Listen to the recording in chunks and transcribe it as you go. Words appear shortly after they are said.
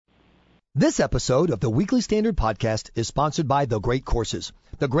This episode of the Weekly Standard Podcast is sponsored by The Great Courses.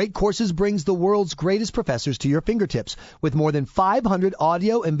 The Great Courses brings the world's greatest professors to your fingertips with more than 500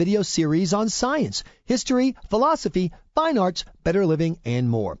 audio and video series on science, history, philosophy, fine arts, better living, and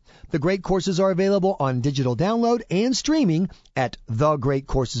more. The Great Courses are available on digital download and streaming at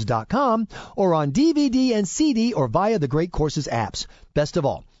thegreatcourses.com or on DVD and CD or via the Great Courses apps. Best of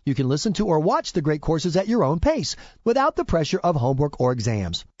all, you can listen to or watch the Great Courses at your own pace without the pressure of homework or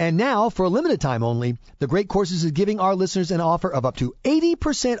exams. And now, for a limited time only, the Great Courses is giving our listeners an offer of up to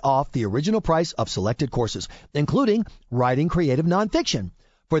 80% off the original price of selected courses, including writing creative nonfiction.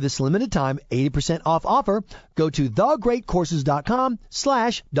 For this limited time 80% off offer, go to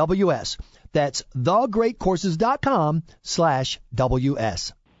thegreatcourses.com/WS. That's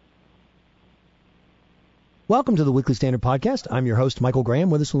thegreatcourses.com/WS. Welcome to the Weekly Standard Podcast. I'm your host, Michael Graham.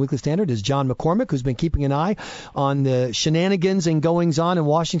 With us from the Weekly Standard is John McCormack, who's been keeping an eye on the shenanigans and goings-on in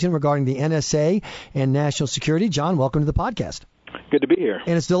Washington regarding the NSA and national security. John, welcome to the podcast. Good to be here.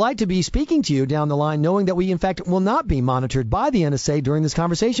 And it's a delight to be speaking to you down the line, knowing that we, in fact, will not be monitored by the NSA during this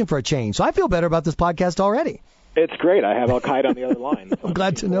conversation for a change. So I feel better about this podcast already. It's great. I have Al-Qaeda on the other line. So I'm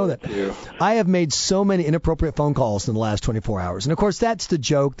glad to know that. I have made so many inappropriate phone calls in the last 24 hours. And, of course, that's the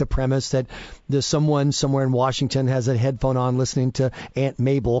joke, the premise that there's someone somewhere in Washington has a headphone on listening to Aunt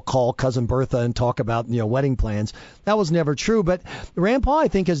Mabel call Cousin Bertha and talk about, wedding plans. That was never true. But Rand Paul, I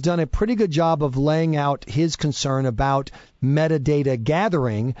think, has done a pretty good job of laying out his concern about metadata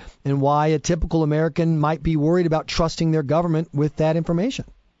gathering and why a typical American might be worried about trusting their government with that information.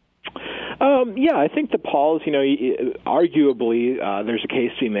 Yeah, I think that Paul's, arguably there's a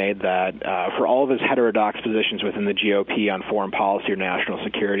case to be made that for all of his heterodox positions within the GOP on foreign policy or national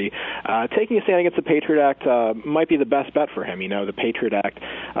security, taking a stand against the Patriot Act might be the best bet for him. The Patriot Act,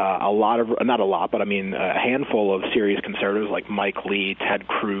 a handful of serious conservatives like Mike Lee, Ted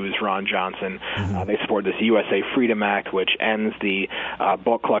Cruz, Ron Johnson, they support this USA Freedom Act, which ends the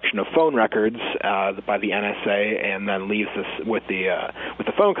bulk collection of phone records by the NSA and then leaves this with the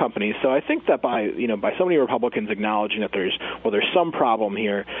phone companies. So I think that by so many Republicans acknowledging that there's some problem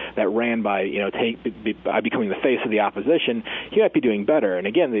here, that Rand by becoming the face of the opposition, he might be doing better. And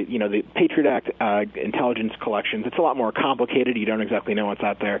again, the Patriot Act intelligence collections, it's a lot more complicated. You don't exactly know what's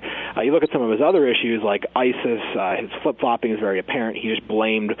out there. You look at some of his other issues like ISIS. His flip-flopping is very apparent. He just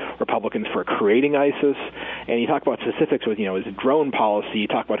blamed Republicans for creating ISIS. And you talk about specifics with his drone policy. You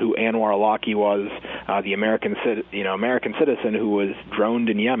talk about who Anwar al-Awlaki was, the American citizen who was droned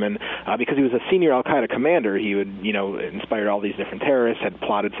in Yemen because he was a senior al-Qaeda commander. He would, inspired all these different terrorists, had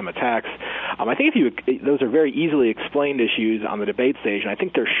plotted some attacks. I think those are very easily explained issues on the debate stage, and I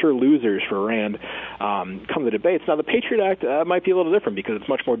think they're sure losers for Rand come the debates. Now, the Patriot Act might be a little different because it's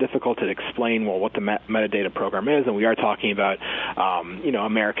much more difficult to explain, what the metadata program is, and we are talking about,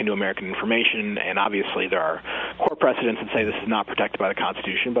 American-to-American information, and obviously there are core precedents that say this is not protected by the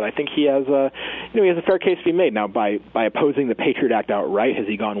Constitution, but I think he has a fair case to be made. Now, by opposing the Patriot Act outright, has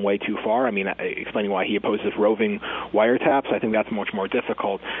he gone way too far? Explaining why he opposes roving wiretaps, I think that's much more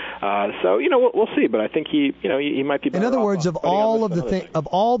difficult. We'll see. But I think he might be better. In other words, of all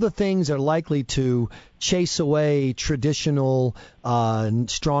the things that are likely to chase away traditional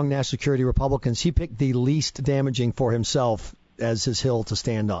strong national security Republicans, he picked the least damaging for himself as his hill to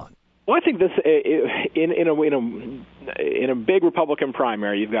stand on. Well, I think this in a big Republican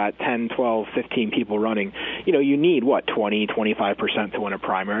primary, you've got 10, 12, 15 people running. You need 20, 25% to win a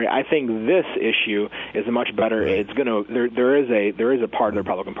primary. I think this issue is a much better. Right. It's there is a part of the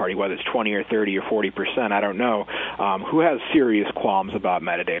Republican Party, whether it's 20 or 30 or 40%, I don't know, who has serious qualms about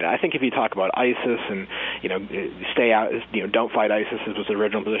metadata. I think if you talk about ISIS and stay out, don't fight ISIS, this was the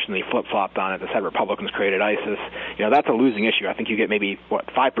original position. They flip-flopped on it. They said Republicans created ISIS. That's a losing issue. I think you get maybe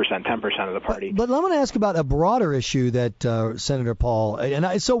 5%, 10% of the party. But I want to ask about a broader issue that Senator Paul, and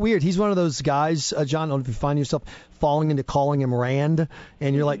it's so weird. He's one of those guys, John, I don't know if you find yourself falling into calling him Rand,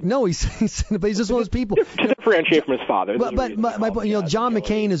 and you're like, no, he's just one of those people. To differentiate from his father. But my point, John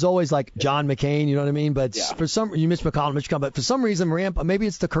McCain is always like John McCain, you know what I mean? But for some, you Mitch McConnell, but for some reason, Rand, maybe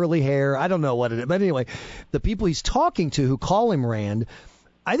it's the curly hair. I don't know what it is. But anyway, the people he's talking to who call him Rand,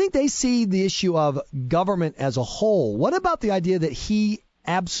 I think they see the issue of government as a whole. What about the idea that he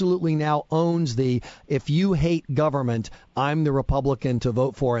absolutely now owns if you hate government, I'm the Republican to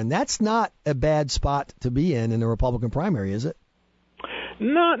vote for? And that's not a bad spot to be in a Republican primary, is it?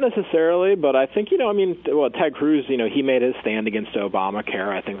 Not necessarily, but I think, Ted Cruz, he made his stand against Obamacare.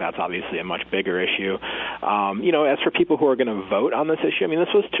 I think that's obviously a much bigger issue. As for people who are going to vote on this issue, this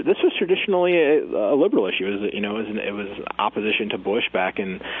was traditionally a liberal issue. It was opposition to Bush back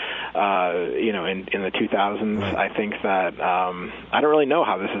in the 2000s. I think that I don't really know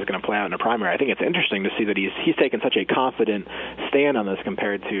how this is going to play out in a primary. I think it's interesting to see that he's taken such a confident stand on this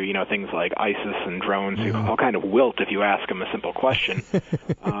compared to things like ISIS and drones, who all kind of wilt if you ask him a simple question.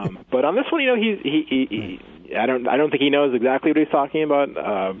 But on this one, I don't think he knows exactly what he's talking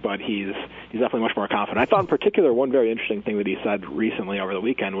about, but he's definitely much more confident. I thought in particular one very interesting thing that he said recently over the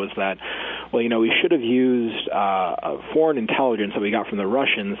weekend was that, we should have used foreign intelligence that we got from the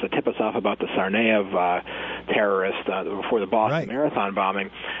Russians to tip us off about the Tsarnaev terrorist before the Boston Marathon bombing.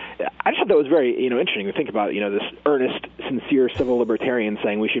 I just thought that was very interesting to think about this earnest, sincere civil libertarian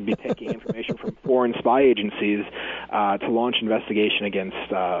saying we should be taking information from foreign spy agencies to launch investigation against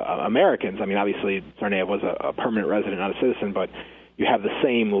Americans. Obviously Tsarnaev was a permanent resident, not a citizen, but you have the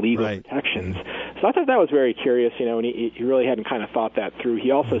same legal protections. So I thought that was very curious, and he really hadn't kind of thought that through.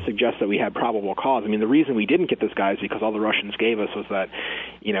 He also suggests that we had probable cause. The reason we didn't get this guy is because all the Russians gave us was that,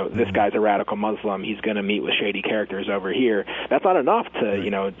 this guy's a radical Muslim, he's going to meet with shady characters over here. That's not enough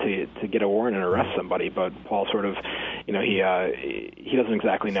to get a warrant and arrest somebody, but Paul sort of, he doesn't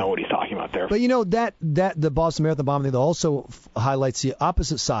exactly know what he's talking about there. But that the Boston Marathon bombing also highlights the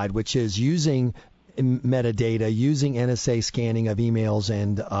opposite side, which is using metadata, using NSA scanning of emails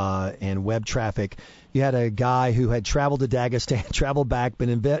and web traffic. You had a guy who had traveled to Dagestan, traveled back, been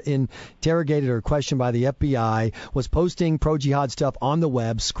interrogated or questioned by the FBI, was posting pro-jihad stuff on the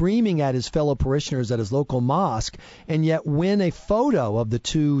web, screaming at his fellow parishioners at his local mosque, and yet when a photo of the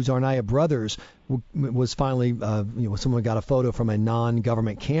two Tsarnaev brothers was finally, someone got a photo from a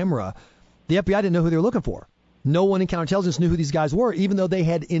non-government camera, the FBI didn't know who they were looking for. No one in counterintelligence knew who these guys were, even though they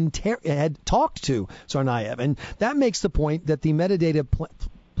had talked to Tsarnaev. And that makes the point that the metadata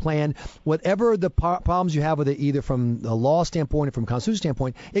plan, whatever the problems you have with it, either from the law standpoint or from a constitutional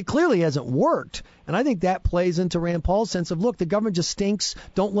standpoint, it clearly hasn't worked. And I think that plays into Rand Paul's sense of, look, the government just stinks.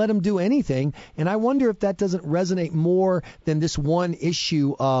 Don't let them do anything. And I wonder if that doesn't resonate more than this one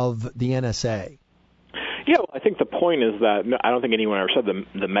issue of the NSA. Yeah, well, I think the point is that I don't think anyone ever said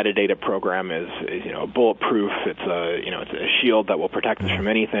the metadata program is bulletproof. It's a shield that will protect us from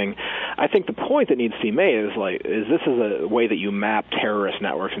anything. I think the point that needs to be made is this is a way that you map terrorist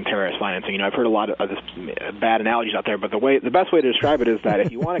networks and terrorist financing. I've heard a lot of this bad analogies out there, but the best way to describe it is that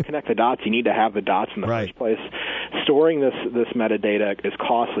if you want to connect the dots, you need to have the dots in the first place. Storing this metadata is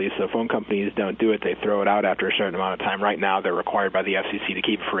costly, so phone companies don't do it. They throw it out after a certain amount of time. Right now, they're required by the FCC to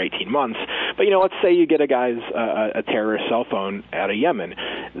keep it for 18 months. But let's say you get a guy's a terrorist cell phone out of Yemen.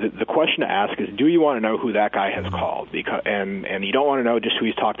 The question to ask is, do you want to know who that guy has called? And you don't want to know just who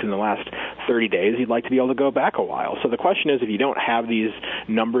he's talked to in the last 30 days. You'd like to be able to go back a while. So the question is, if you don't have these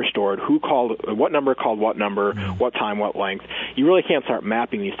numbers stored, who called, what number called what number, what time, what length, you really can't start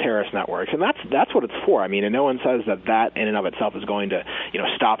mapping these terrorist networks. And that's what it's for. And no one says that in and of itself is going to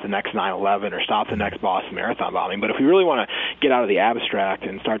stop the next 9/11 or stop the next Boston Marathon bombing. But if we really want to get out of the abstract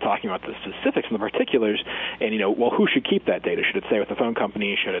and start talking about the specifics and the particulars, and who should keep that data? Should it stay with the phone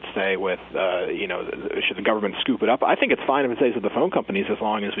company? Should it stay with should the government scoop it up? I think it's fine if it stays with the phone companies as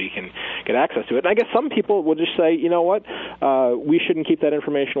long as we can get access to it. And I guess some people will just say, we shouldn't keep that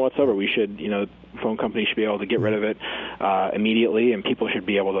information whatsoever. We should, phone companies should be able to get rid of it immediately, and people should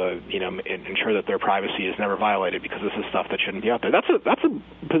be able to ensure that their privacy is never violated, because this is stuff that shouldn't be out there. That's a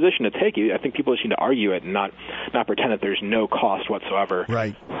position to take. I think people just need to argue it and not pretend that there's no cost whatsoever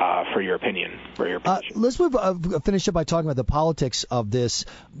for your opinion, for your position. Let's finish up by talking about the politics of this.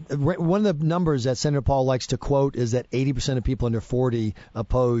 One of the numbers that Senator Paul likes to quote is that 80% of people under 40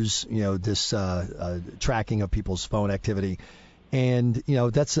 oppose, this tracking of people's phone activity. And,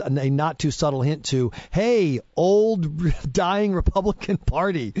 that's a not too subtle hint to, hey, old dying Republican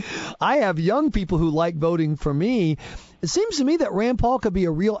Party, I have young people who like voting for me. It seems to me that Rand Paul could be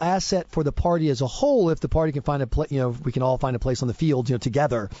a real asset for the party as a whole if the party can find we can all find a place on the field,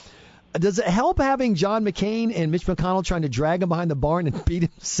 together. Does it help having John McCain and Mitch McConnell trying to drag him behind the barn and beat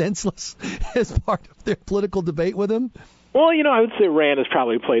him senseless as part of their political debate with him? Well, I would say Rand has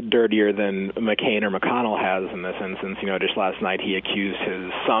probably played dirtier than McCain or McConnell has in this instance. Just last night he accused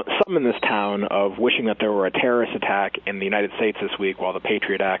some in this town of wishing that there were a terrorist attack in the United States this week, while the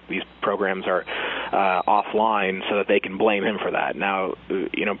Patriot Act, these programs are offline so that they can blame him for that. Now,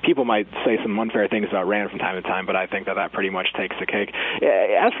 people might say some unfair things about Rand from time to time, but I think that pretty much takes the cake.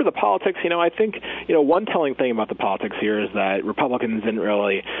 As for the politics, I think, one telling thing about the politics here is that Republicans didn't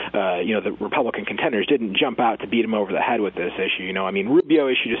really, the Republican contenders didn't jump out to beat him over the head with this issue. Rubio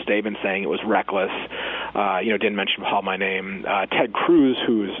issued a statement saying it was reckless. Didn't mention Paul by name. Ted Cruz,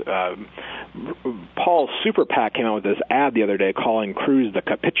 who's Paul's super PAC, came out with this ad the other day calling Cruz the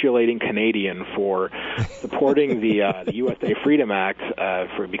capitulating Canadian for supporting the USA Freedom Act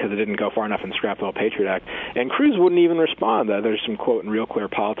because it didn't go far enough in the Scrap the Old Patriot Act. And Cruz wouldn't even respond. There's some quote in Real Clear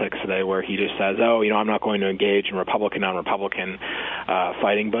Politics today where he just says, I'm not going to engage in Republican on Republican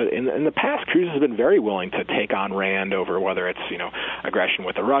fighting. But in the past, Cruz has been very willing to take on Rand over whether it's aggression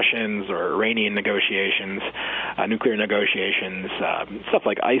with the Russians or Iranian negotiations, nuclear negotiations, stuff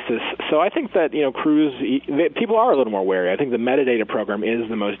like ISIS. So I think that Cruz, people are a little more wary. I think the metadata program is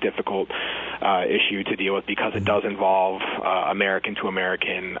the most difficult issue to deal with because it does involve American to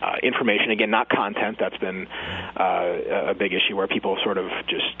American information. Again, not content. That's been a big issue where people sort of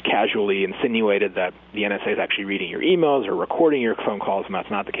just casually insinuated that the NSA is actually reading your emails or recording your phone calls, and that's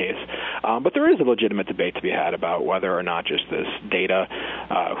not the case. But there is a legitimate debate to be had about whether or not just this data,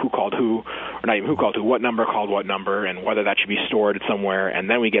 who called who, or not even who called who, what number called what number, and whether that should be stored somewhere and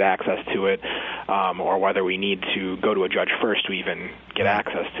then we get access to it, or whether we need to go to a judge first to even get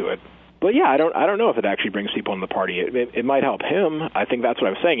access to it. But yeah, I don't know if it actually brings people in the party. It might help him. I think that's what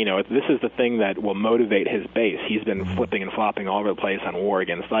I'm saying. This is the thing that will motivate his base. He's been flipping and flopping all over the place on war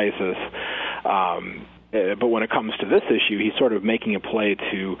against ISIS. But when it comes to this issue, he's sort of making a play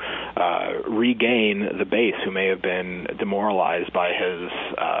to regain the base who may have been demoralized by his,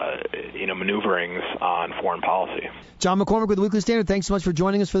 maneuverings on foreign policy. John McCormack with the Weekly Standard, thanks so much for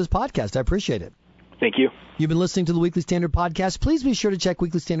joining us for this podcast. I appreciate it. Thank you. You've been listening to the Weekly Standard podcast. Please be sure to check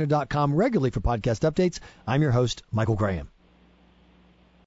weeklystandard.com regularly for podcast updates. I'm your host, Michael Graham.